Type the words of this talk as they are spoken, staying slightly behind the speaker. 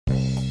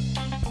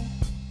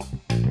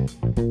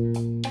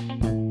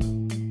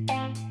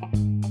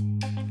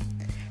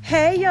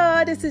Hey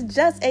y'all, this is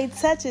Just a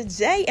Touch of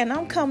J, and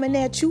I'm coming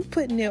at you,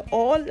 putting it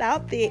all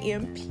out there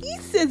in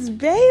pieces,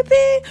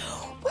 baby.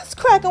 What's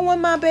cracking with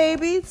my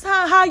babies?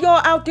 How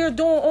y'all out there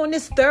doing on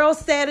this thorough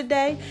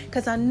Saturday?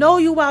 Because I know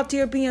you out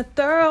there being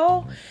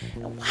thorough.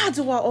 And why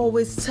do I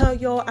always tell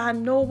y'all I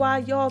know why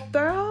y'all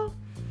thorough?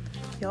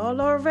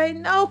 Y'all already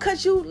know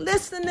because you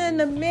listening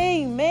to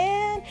me,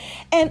 man.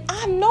 And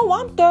I know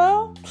I'm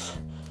thorough.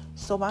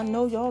 So I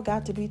know y'all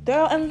got to be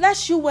thorough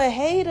unless you a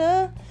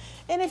hater.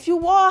 And if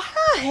you are,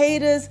 hi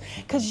haters,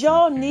 because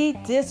y'all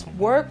need this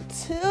work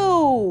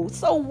too.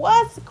 So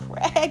what's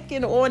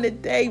cracking on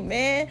today,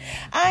 man?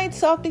 I ain't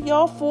talked to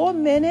y'all for a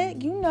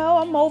minute. You know,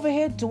 I'm over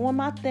here doing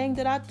my thing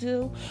that I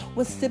do.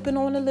 Was sipping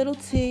on a little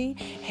tea.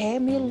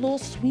 Had me a little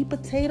sweet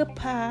potato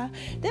pie.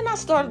 Then I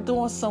started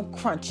doing some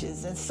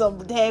crunches and some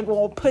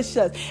daggone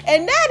push-ups.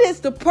 And that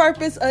is the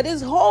purpose of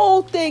this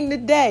whole thing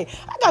today.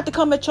 I got to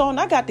come at y'all and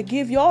I got to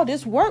give y'all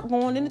this work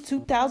going into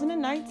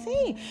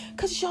 2019.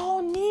 Because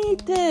y'all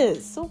need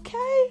this.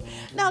 Okay,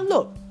 now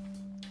look,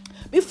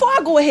 before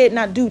I go ahead and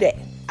I do that,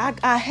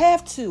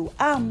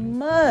 I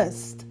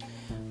must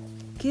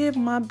give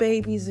my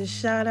babies a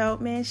shout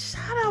out, man.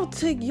 Shout out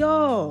to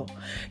y'all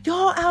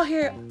out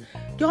here.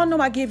 Y'all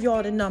know I give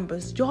y'all the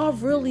numbers. Y'all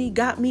really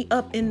got me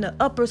up in the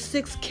upper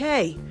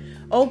 6K.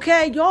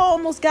 Okay, y'all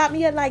almost got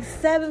me at like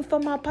 7 for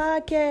my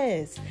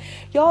podcast.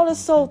 Y'all are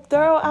so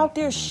thorough out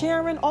there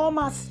sharing all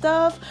my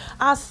stuff.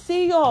 I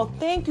see y'all.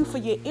 Thank you for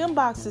your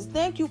inboxes.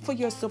 Thank you for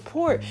your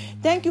support.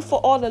 Thank you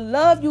for all the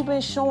love you've been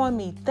showing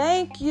me.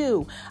 Thank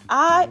you.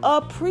 I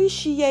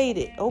appreciate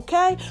it.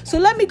 Okay, so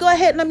let me go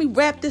ahead and let me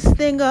wrap this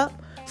thing up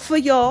for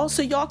y'all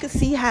so y'all can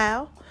see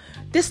how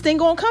this thing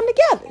gonna come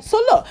together. So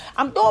look,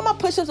 I'm doing my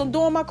push-ups, I'm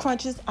doing my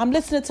crunches, I'm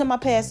listening to my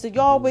pastor.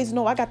 Y'all always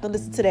know I got to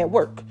listen to that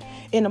work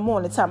in the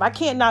morning time. I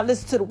can't not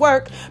listen to the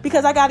work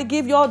because I got to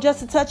give y'all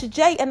just a touch of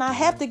J, and I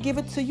have to give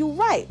it to you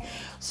right.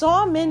 So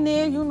I'm in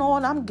there, you know,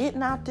 and I'm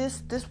getting out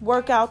this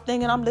workout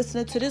thing, and I'm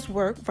listening to this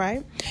work,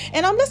 right?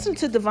 And I'm listening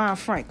to DeVon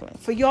Franklin.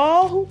 For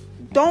y'all who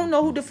don't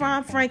know who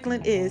DeVon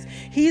Franklin is,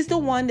 he's the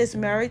one that's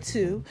married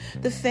to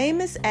the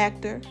famous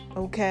actor,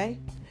 okay,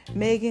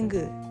 Megan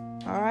Good.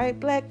 All right,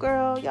 black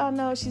girl, y'all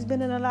know she's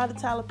been in a lot of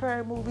Tyler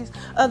Perry movies,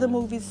 other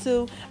movies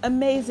too.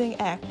 Amazing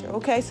actor,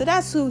 okay? So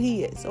that's who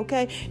he is,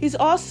 okay? He's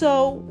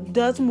also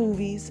does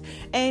movies,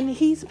 and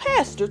he's a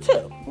pastor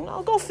too. You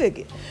know, go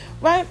figure,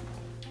 right?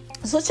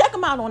 So check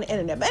him out on the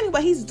internet. But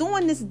anyway, he's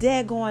doing this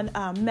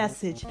daggone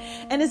message.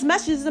 And his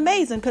message is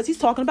amazing because he's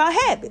talking about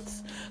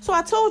habits. So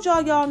I told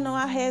y'all know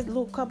I had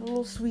a couple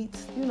little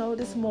sweets, you know,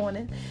 this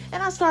morning.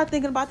 And I started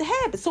thinking about the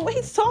habits. So what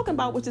he's talking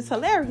about, which is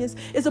hilarious,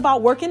 is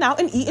about working out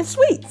and eating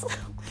sweets.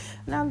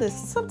 Now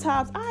listen,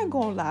 sometimes I ain't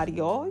gonna lie to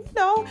y'all, you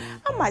know,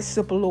 I might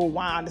sip a little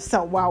wine or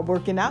something while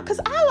working out because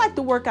I like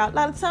to work out a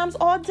lot of times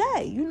all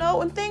day, you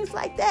know, and things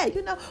like that,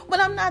 you know,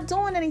 when I'm not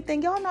doing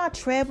anything. Y'all know I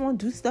travel and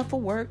do stuff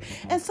for work,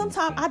 and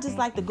sometimes I just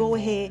like to go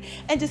ahead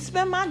and just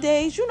spend my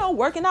days, you know,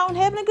 working out and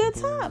having a good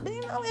time. But,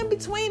 you know, in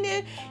between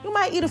there, you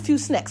might eat a few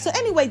snacks. So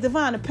anyway,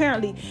 DeVon,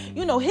 apparently,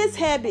 you know, his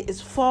habit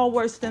is far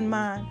worse than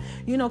mine,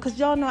 you know, because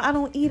y'all know I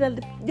don't eat,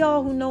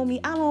 y'all who know me,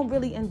 I don't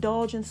really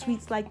indulge in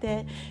sweets like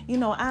that, you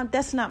know,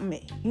 that's not me.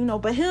 You know,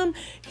 but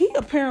he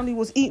apparently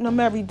was eating them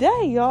every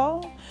day,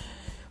 y'all.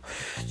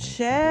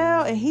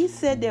 Child, and he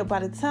said that by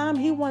the time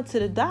he went to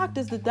the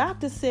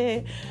doctor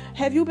said,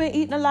 have you been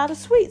eating a lot of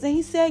sweets? And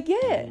he said,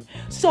 yeah.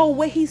 So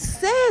what he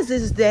says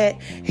is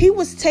that he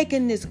was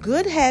taking this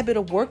good habit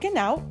of working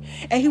out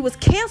and he was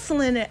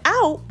canceling it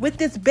out with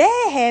this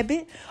bad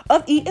habit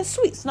of eating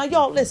sweets. Now,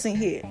 y'all listen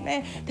here,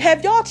 man.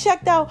 Have y'all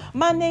checked out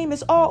My Name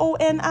is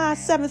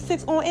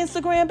RONI76 on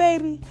Instagram,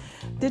 baby?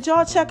 Did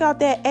y'all check out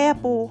that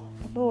apple?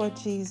 Lord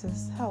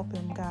Jesus, help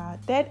him, God.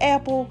 That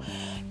apple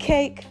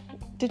cake,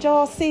 did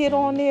y'all see it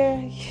on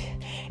there?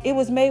 It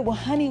was made with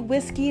honey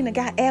whiskey and it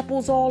got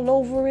apples all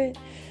over it.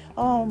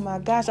 Oh my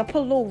gosh, I put a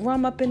little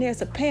rum up in there.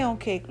 It's a pound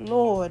cake.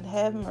 Lord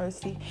have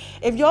mercy.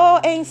 If y'all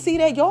ain't see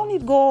that, y'all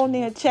need to go on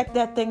there and check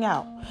that thing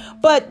out.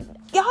 But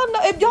y'all know,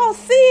 if y'all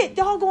see it,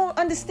 y'all gonna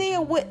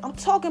understand what I'm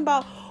talking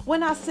about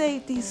when I say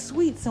these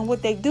sweets and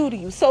what they do to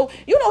you. So,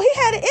 you know, he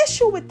had an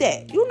issue with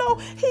that. You know,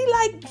 he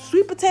liked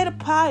sweet potato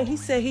pie. He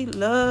said he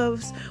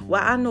loves,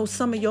 well, I know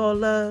some of y'all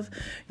love,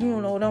 you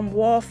know, them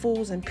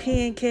waffles and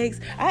pancakes.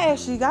 I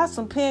actually got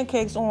some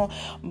pancakes on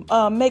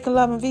Making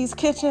Love in V's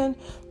Kitchen.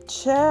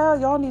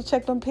 Child, y'all need to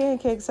check them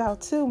pancakes out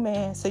too,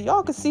 man. So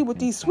y'all can see what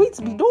these sweets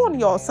be doing to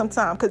y'all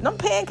sometime. Because them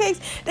pancakes,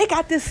 they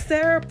got this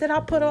syrup that I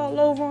put all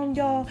over them,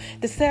 y'all.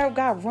 The syrup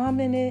got rum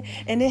in it.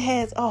 And it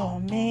has, oh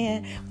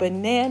man,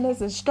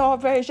 bananas and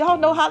strawberries. Y'all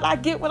know how I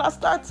get when I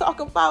start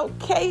talking about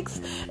cakes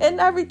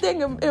and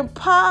everything and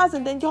pies.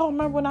 And then y'all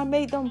remember when I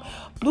made them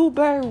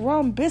blueberry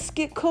rum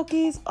biscuit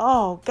cookies?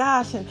 Oh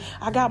gosh, and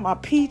I got my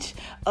peach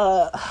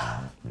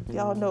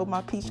Y'all know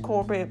my peach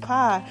cornbread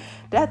pie.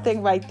 That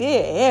thing right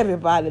there,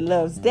 everybody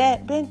loves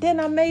that. Then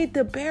I made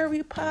the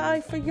berry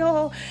pie for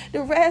y'all.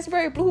 The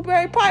raspberry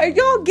blueberry pie. Are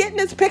y'all getting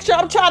this picture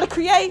I'm trying to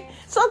create?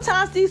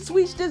 Sometimes these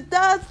sweets just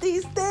does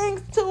these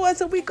things to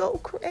us and we go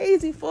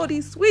crazy for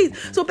these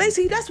sweets. So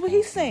basically that's what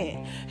he's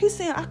saying. He's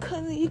saying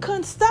he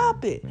couldn't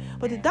stop it.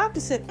 But the doctor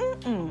said,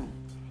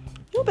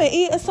 you've been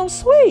eating some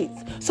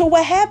sweets. So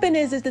what happened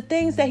is the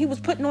things that he was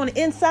putting on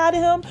the inside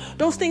of him,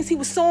 those things he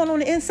was sewing on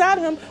the inside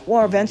of him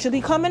were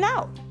eventually coming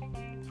out.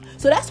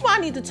 So that's why I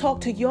need to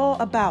talk to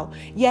y'all about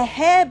your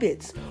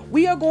habits.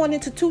 We are going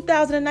into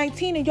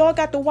 2019 and y'all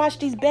got to watch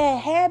these bad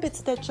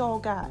habits that y'all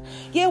got.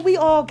 Yeah, we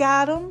all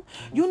got them.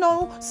 You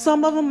know,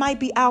 some of them might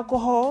be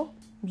alcohol.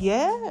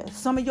 Yeah,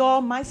 some of y'all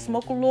might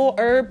smoke a little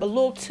herb a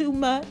little too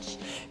much.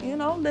 You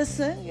know,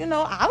 listen,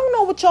 I don't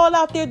know what y'all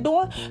out there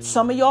doing.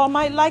 Some of y'all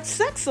might like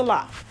sex a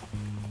lot.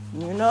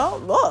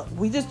 Look,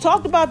 we just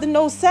talked about the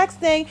no sex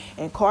thing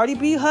and Cardi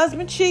B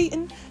husband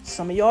cheating.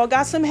 Some of y'all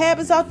got some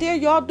habits out there.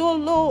 Y'all do a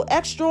little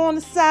extra on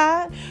the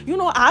side.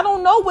 I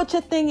don't know what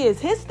your thing is.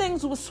 His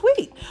things was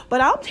sweet. But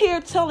I'm here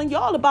telling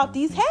y'all about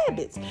these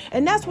habits.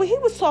 And that's what he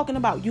was talking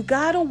about. You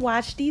got to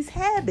watch these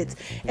habits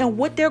and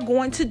what they're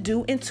going to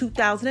do in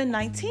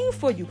 2019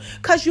 for you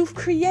because you've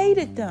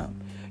created them.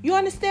 You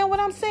understand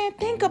what I'm saying?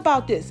 Think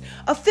about this.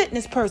 A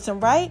fitness person,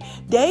 right?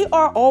 They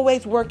are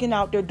always working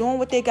out. They're doing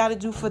what they got to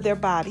do for their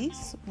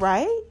bodies,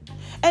 right?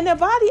 And their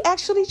body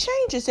actually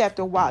changes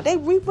after a while. They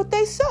reap what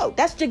they sow.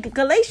 That's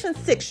Galatians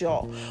 6,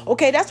 y'all.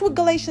 Okay, that's what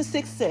Galatians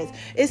 6 says.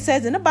 It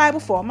says in the Bible,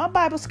 for all my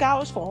Bible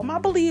scholars, for all my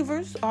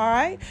believers, all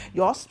right?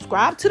 Y'all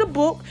subscribe to the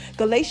book.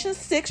 Galatians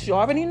 6, you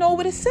already know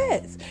what it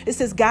says. It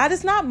says, God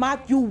is not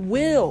mocked. You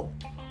will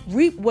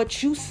reap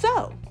what you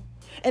sow.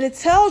 And it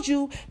tells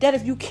you that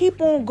if you keep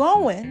on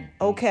going,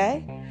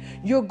 okay,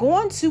 you're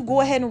going to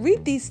go ahead and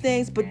reap these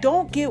things, but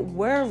don't get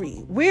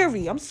weary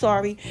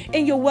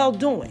in your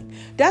well-doing.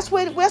 That's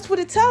what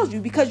it tells you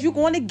because you're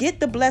going to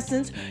get the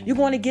blessings. You're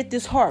going to get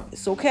this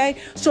harvest,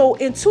 okay? So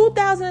in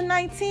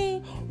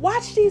 2019,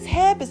 watch these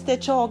habits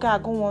that y'all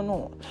got going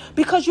on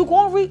because you're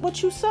going to reap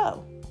what you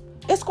sow.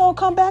 It's going to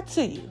come back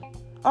to you.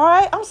 All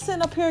right, I'm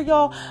sitting up here,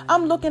 y'all.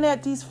 I'm looking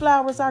at these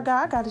flowers I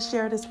got. I got to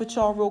share this with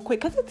y'all real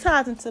quick because it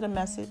ties into the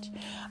message.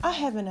 I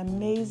have an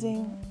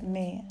amazing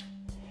man.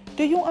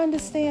 Do you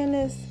understand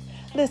this?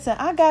 Listen,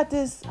 I got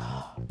this,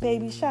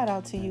 baby, shout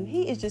out to you.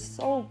 He is just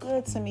so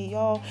good to me,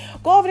 y'all.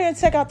 Go over there and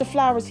check out the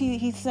flowers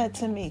he sent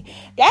to me.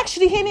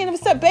 Actually, he didn't even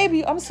say,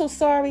 baby, I'm so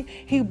sorry.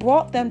 He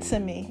brought them to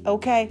me,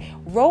 okay?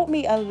 Wrote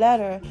me a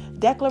letter,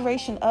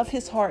 declaration of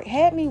his heart,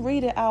 had me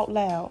read it out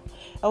loud,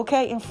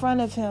 okay, in front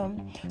of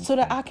him so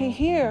that I can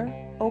hear,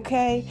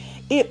 okay,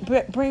 it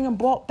being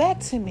brought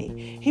back to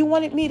me. He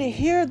wanted me to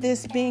hear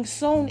this being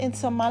sown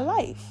into my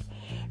life.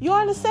 You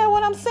understand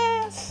what I'm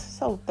saying?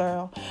 So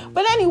thorough.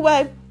 But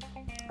anyway,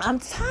 I'm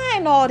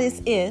tying all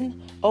this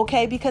in,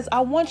 okay, because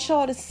I want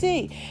y'all to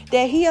see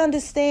that he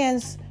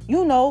understands,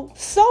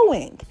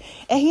 sowing,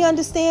 and he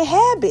understands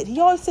habit.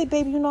 He always say,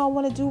 baby, I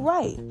want to do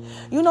right,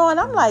 and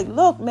I'm like,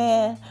 look,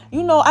 man,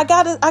 I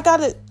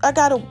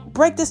gotta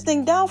break this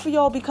thing down for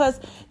y'all because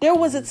there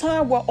was a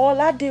time where all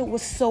I did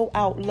was sow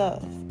out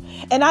love,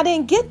 and I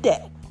didn't get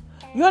that.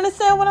 You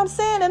understand what I'm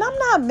saying? And I'm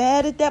not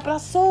mad at that, but I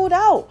sold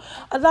out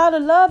a lot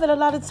of love at a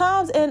lot of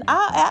times, and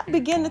I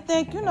begin to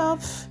think,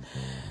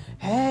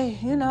 hey,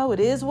 it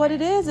is what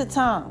it is at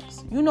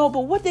times, but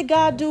what did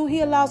God do?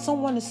 He allowed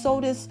someone to sow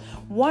this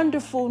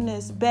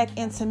wonderfulness back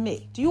into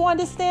me. Do you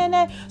understand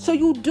that? So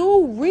you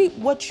do reap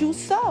what you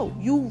sow.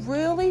 You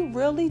really,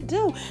 really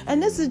do.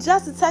 And this is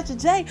just a touch of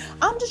J.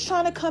 I'm just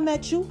trying to come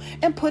at you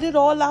and put it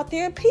all out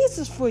there in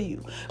pieces for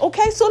you.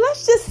 Okay, so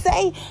let's just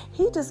say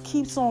he just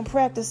keeps on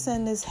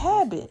practicing this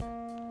habit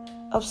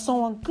of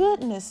sowing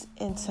goodness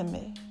into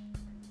me.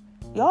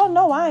 Y'all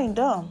know I ain't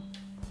dumb.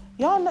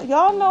 Y'all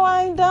know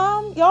I ain't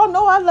dumb. Y'all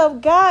know I love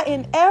God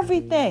in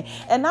everything.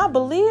 And I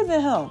believe in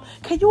him.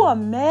 Can you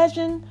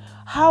imagine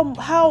how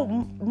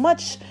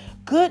much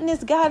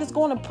goodness God is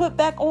going to put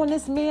back on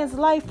this man's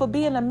life for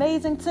being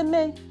amazing to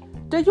me?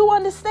 Do you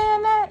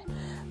understand that?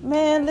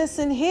 Man,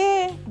 listen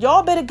here.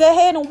 Y'all better go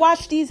ahead and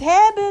watch these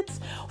habits.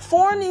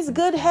 Form these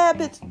good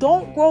habits.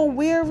 Don't grow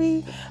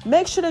weary.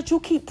 Make sure that you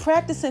keep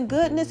practicing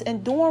goodness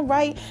and doing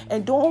right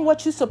and doing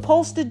what you're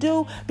supposed to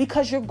do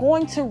because you're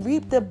going to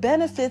reap the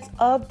benefits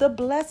of the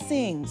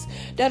blessings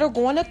that are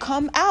going to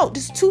come out.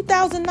 This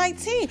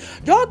 2019.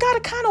 Y'all got to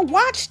kind of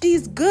watch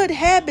these good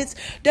habits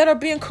that are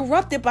being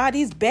corrupted by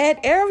these bad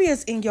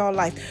areas in your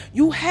life.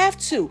 You have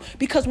to,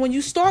 because when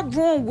you start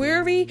growing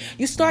weary,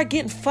 you start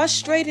getting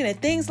frustrated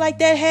and things like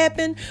that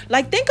happen.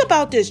 Like, think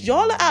about this. A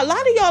lot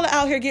of y'all are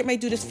out here getting ready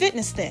to do this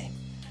fitness thing.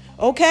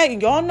 Okay,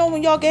 and y'all know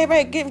when y'all get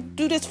ready to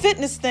do this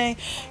fitness thing,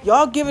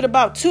 y'all give it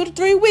about 2 to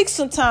 3 weeks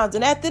sometimes,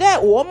 and after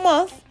that, or a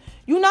month,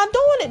 you're not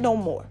doing it no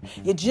more.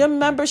 Your gym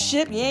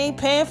membership, you ain't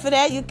paying for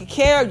that. You can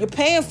care, you're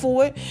paying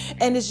for it,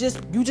 and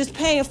you just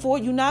paying for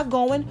it. You're not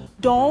going.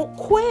 Don't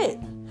quit.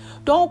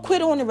 Don't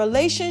quit on the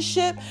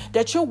relationship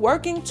that you're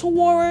working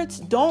towards.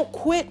 Don't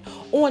quit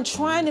on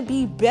trying to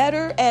be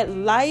better at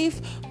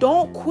life.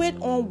 Don't quit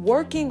on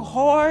working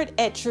hard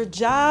at your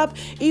job,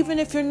 even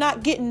if you're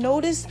not getting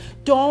noticed.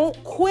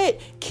 Don't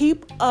quit.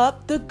 Keep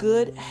up the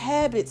good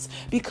habits,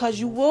 because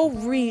you will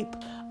reap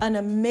an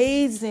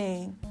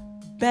amazing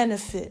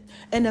benefit,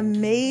 an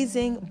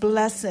amazing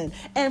blessing.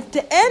 And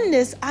to end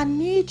this, I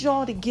need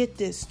y'all to get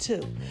this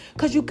too,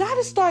 because you got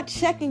to start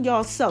checking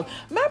yourself.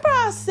 Remember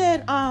I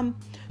said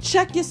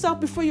check yourself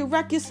before you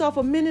wreck yourself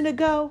a minute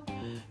ago?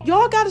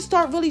 Y'all got to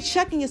start really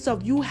checking yourself.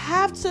 You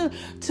have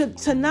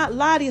to not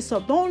lie to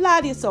yourself. Don't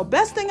lie to yourself.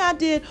 Best thing I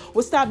did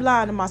was stop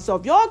lying to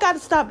myself. Y'all got to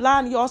stop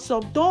lying to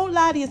yourself. Don't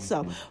lie to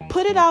yourself.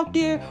 Put it out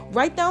there.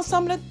 Write down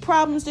some of the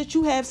problems that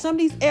you have, some of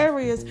these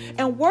areas,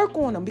 and work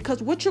on them.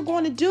 Because what you're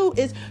going to do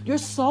is you're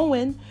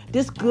sowing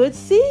this good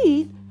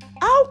seed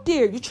out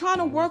there. You're trying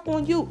to work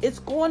on you. It's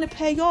going to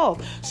pay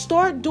off.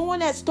 Start doing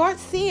that. Start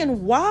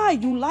seeing why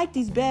you like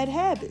these bad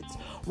habits.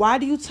 Why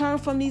do you turn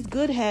from these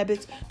good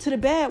habits to the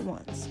bad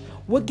ones?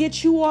 What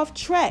gets you off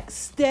track?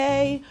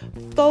 Stay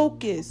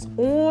focused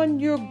on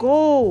your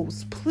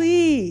goals,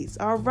 please.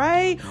 All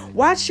right?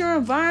 Watch your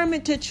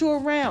environment that you're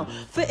around.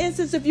 For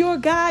instance, if you're a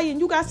guy and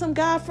you got some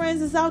guy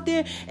friends that's out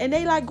there and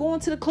they like going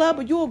to the club,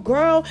 or you're a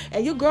girl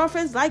and your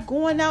girlfriends like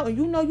going out, and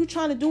you know you're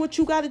trying to do what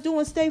you got to do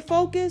and stay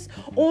focused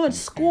on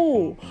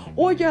school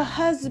or your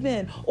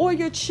husband or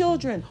your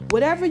children,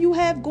 whatever you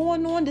have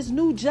going on, this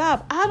new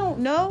job, I don't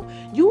know.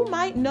 You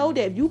might know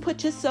that if you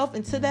put yourself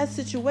into that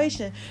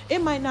situation,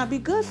 it might not be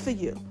good for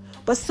you.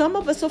 But some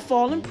of us are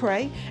falling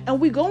prey, and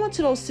we go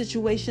into those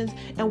situations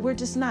and we're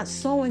just not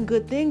sowing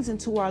good things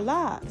into our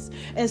lives.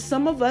 And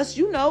some of us,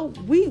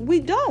 we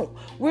don't.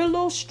 We're a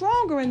little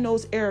stronger in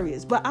those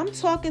areas. But I'm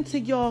talking to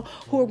y'all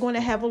who are going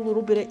to have a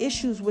little bit of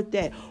issues with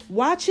that.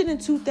 Watch it in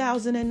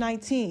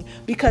 2019,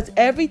 because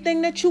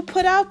everything that you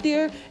put out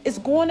there is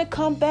going to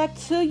come back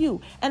to you.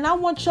 And I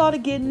want y'all to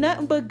get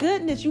nothing but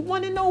goodness. You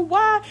want to know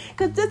why?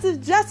 Because this is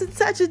Just a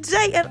Touch of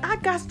J, and I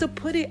got to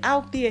put it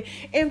out there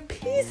in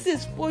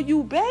pieces for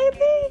you, baby.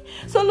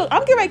 So look,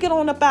 I'm getting ready to get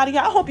on up out of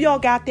here. I hope y'all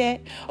got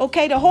that.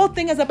 Okay, the whole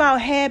thing is about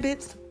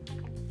habits,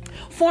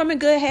 forming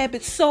good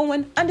habits,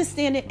 sowing,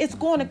 understanding it's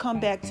going to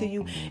come back to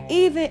you,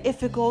 even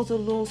if it goes a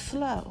little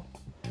slow.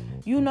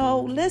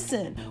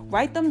 Listen,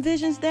 write them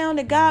visions down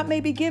that God may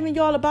be giving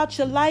y'all about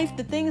your life,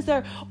 the things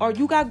that are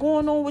you got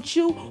going on with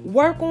you.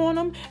 Work on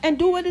them and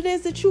do what it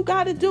is that you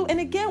got to do.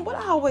 And again, what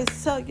I always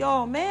tell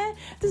y'all, man,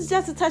 this is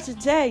Just a Touch of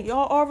J.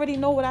 Y'all already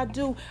know what I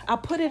do. I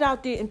put it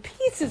out there in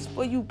pieces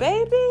for you,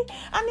 baby.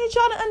 I need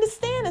y'all to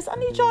understand this. I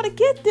need y'all to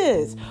get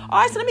this. All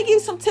right, so let me give you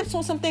some tips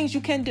on some things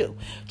you can do.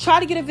 Try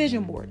to get a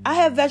vision board. I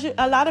have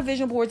a lot of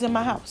vision boards in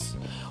my house.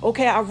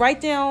 Okay, I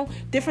write down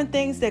different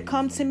things that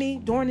come to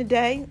me during the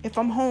day. If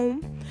I'm home,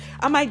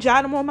 I might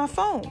jot them on my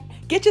phone.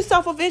 Get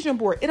yourself a vision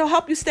board. It'll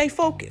help you stay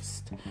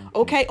focused,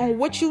 okay, on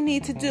what you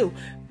need to do.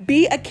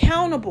 Be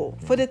accountable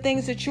for the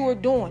things that you are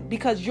doing,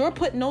 because you're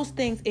putting those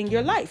things in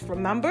your life.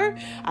 Remember,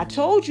 I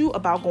told you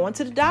about going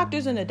to the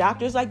doctors, and the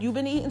doctor's like, you've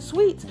been eating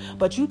sweets,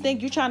 but you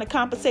think you're trying to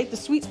compensate the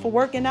sweets for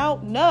working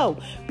out? No,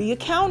 be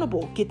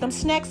accountable. Get them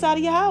snacks out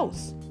of your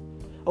house.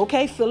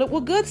 Okay, fill it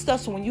with good stuff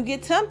so when you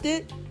get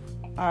tempted,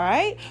 all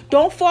right,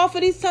 don't fall for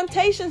these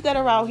temptations that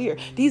are out here.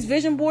 These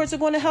vision boards are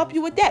going to help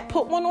you with that.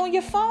 Put one on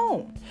your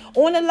phone,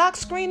 on the lock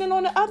screen and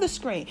on the other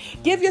screen.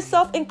 Give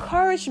yourself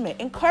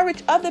encouragement.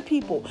 Encourage other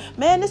people.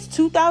 Man, it's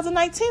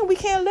 2019. We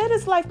can't live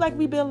this life like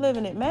we've been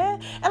living it,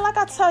 man. And like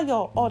I tell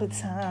y'all all the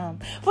time,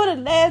 for the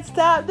last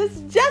time, this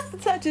is Just a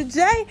Touch of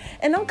J,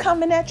 and I'm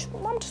coming at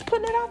you. I'm just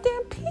putting it out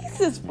there in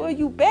pieces for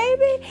you,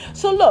 baby.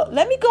 So look,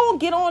 let me go and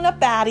get on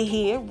up out of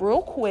here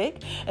real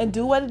quick and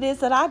do what it is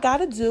that I got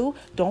to do.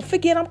 Don't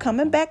forget, I'm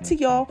coming back to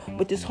y'all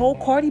with this whole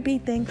Cardi B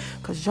thing,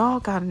 because y'all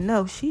gotta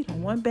know she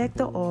done went back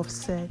to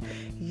Offset.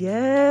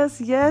 Yes,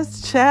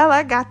 child,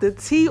 I got the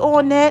tea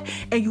on that,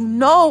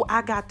 and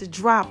I got the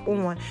drop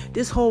on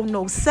this whole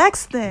no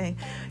sex thing.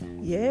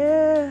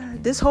 Yeah,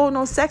 this whole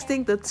no sex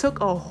thing that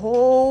took a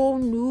whole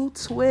new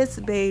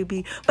twist,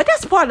 baby. But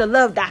that's part of the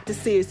Love Doctor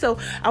series, so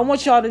I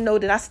want y'all to know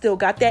that I still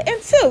got that.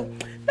 And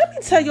two, let me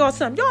tell y'all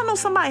something. Y'all know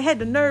somebody had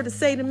the nerve to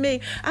say to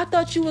me, I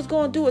thought you was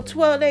gonna do a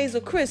 12 days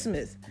of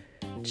Christmas.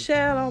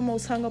 Child, I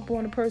almost hung up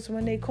on a person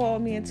when they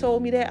called me and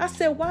told me that. I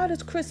said, why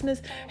does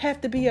Christmas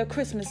have to be at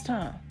Christmas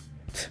time?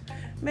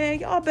 Man,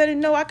 y'all better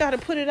know I got to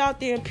put it out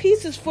there in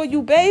pieces for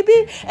you,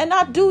 baby. And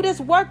I do this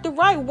work the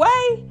right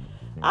way.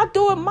 I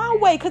do it my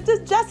way, because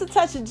it's Just a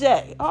Touch of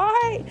J. All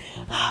right?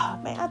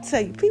 Man, I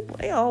tell you, people,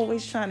 they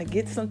always trying to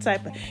get some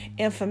type of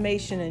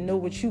information and know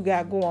what you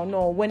got going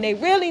on, when they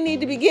really need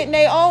to be getting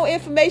their own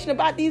information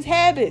about these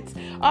habits.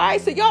 All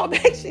right? So y'all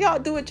make sure y'all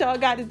do what y'all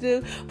got to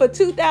do for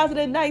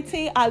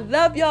 2019. I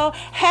love y'all.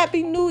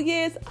 Happy New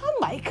Year's. I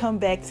might come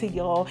back to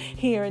y'all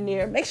here and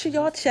there. Make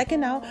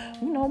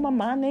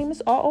smy name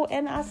is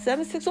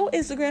RONI76 on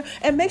Instagram.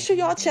 And make sure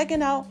y'all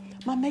checking out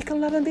my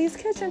Making Love and Bees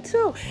Kitchen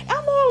too.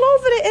 I'm all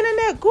over the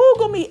internet.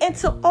 Google me. And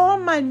to all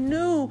my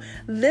new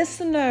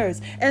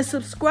listeners and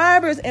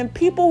subscribers and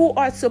people who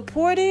are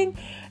supporting,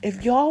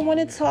 if y'all want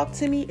to talk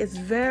to me, it's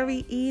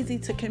very easy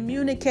to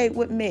communicate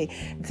with me.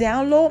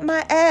 Download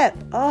my app.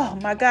 Oh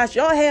my gosh,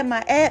 y'all had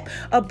my app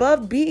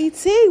above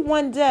BET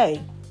one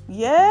day.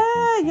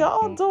 Yeah,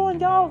 y'all doing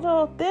y'all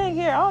little thing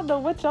here. I don't know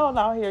what y'all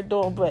out here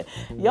doing, but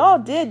y'all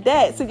did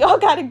that. So y'all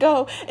got to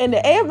go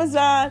into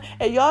Amazon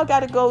and y'all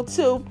got to go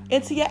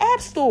into your app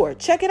store.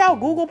 Check it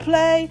out, Google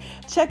Play.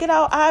 Check it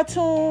out,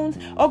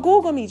 iTunes, or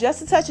Google me,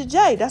 Just a Touch of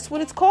J. That's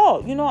what it's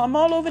called. I'm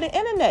all over the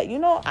internet.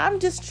 I'm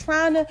just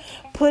trying to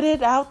put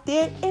it out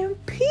there in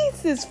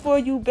pieces for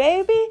you,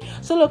 baby.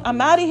 So look,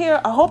 I'm out of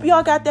here. I hope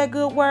y'all got that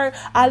good word.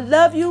 I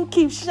love you.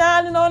 Keep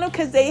shining on them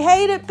because they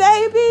hate it,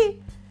 baby.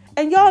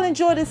 And y'all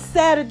enjoy this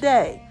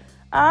Saturday.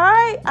 All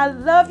right? I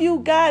love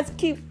you guys.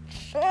 Keep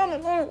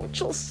shining on with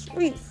your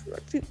sweet,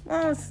 sexy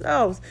fun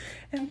selves.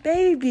 And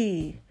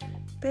baby,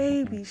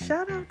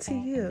 shout out to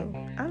you.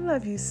 I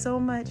love you so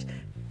much.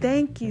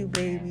 Thank you,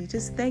 baby.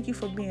 Just thank you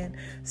for being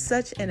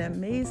such an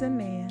amazing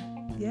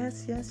man.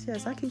 Yes.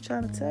 I keep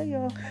trying to tell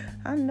y'all,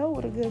 I know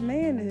what a good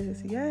man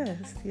is.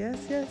 Yes.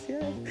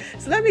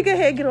 So let me go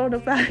ahead and get on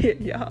up out of here,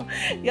 y'all.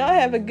 Y'all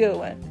have a good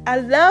one. I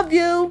love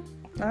you.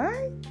 All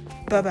right?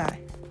 Bye-bye.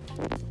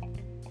 Thank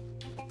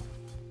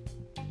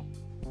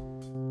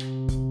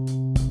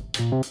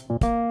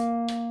you.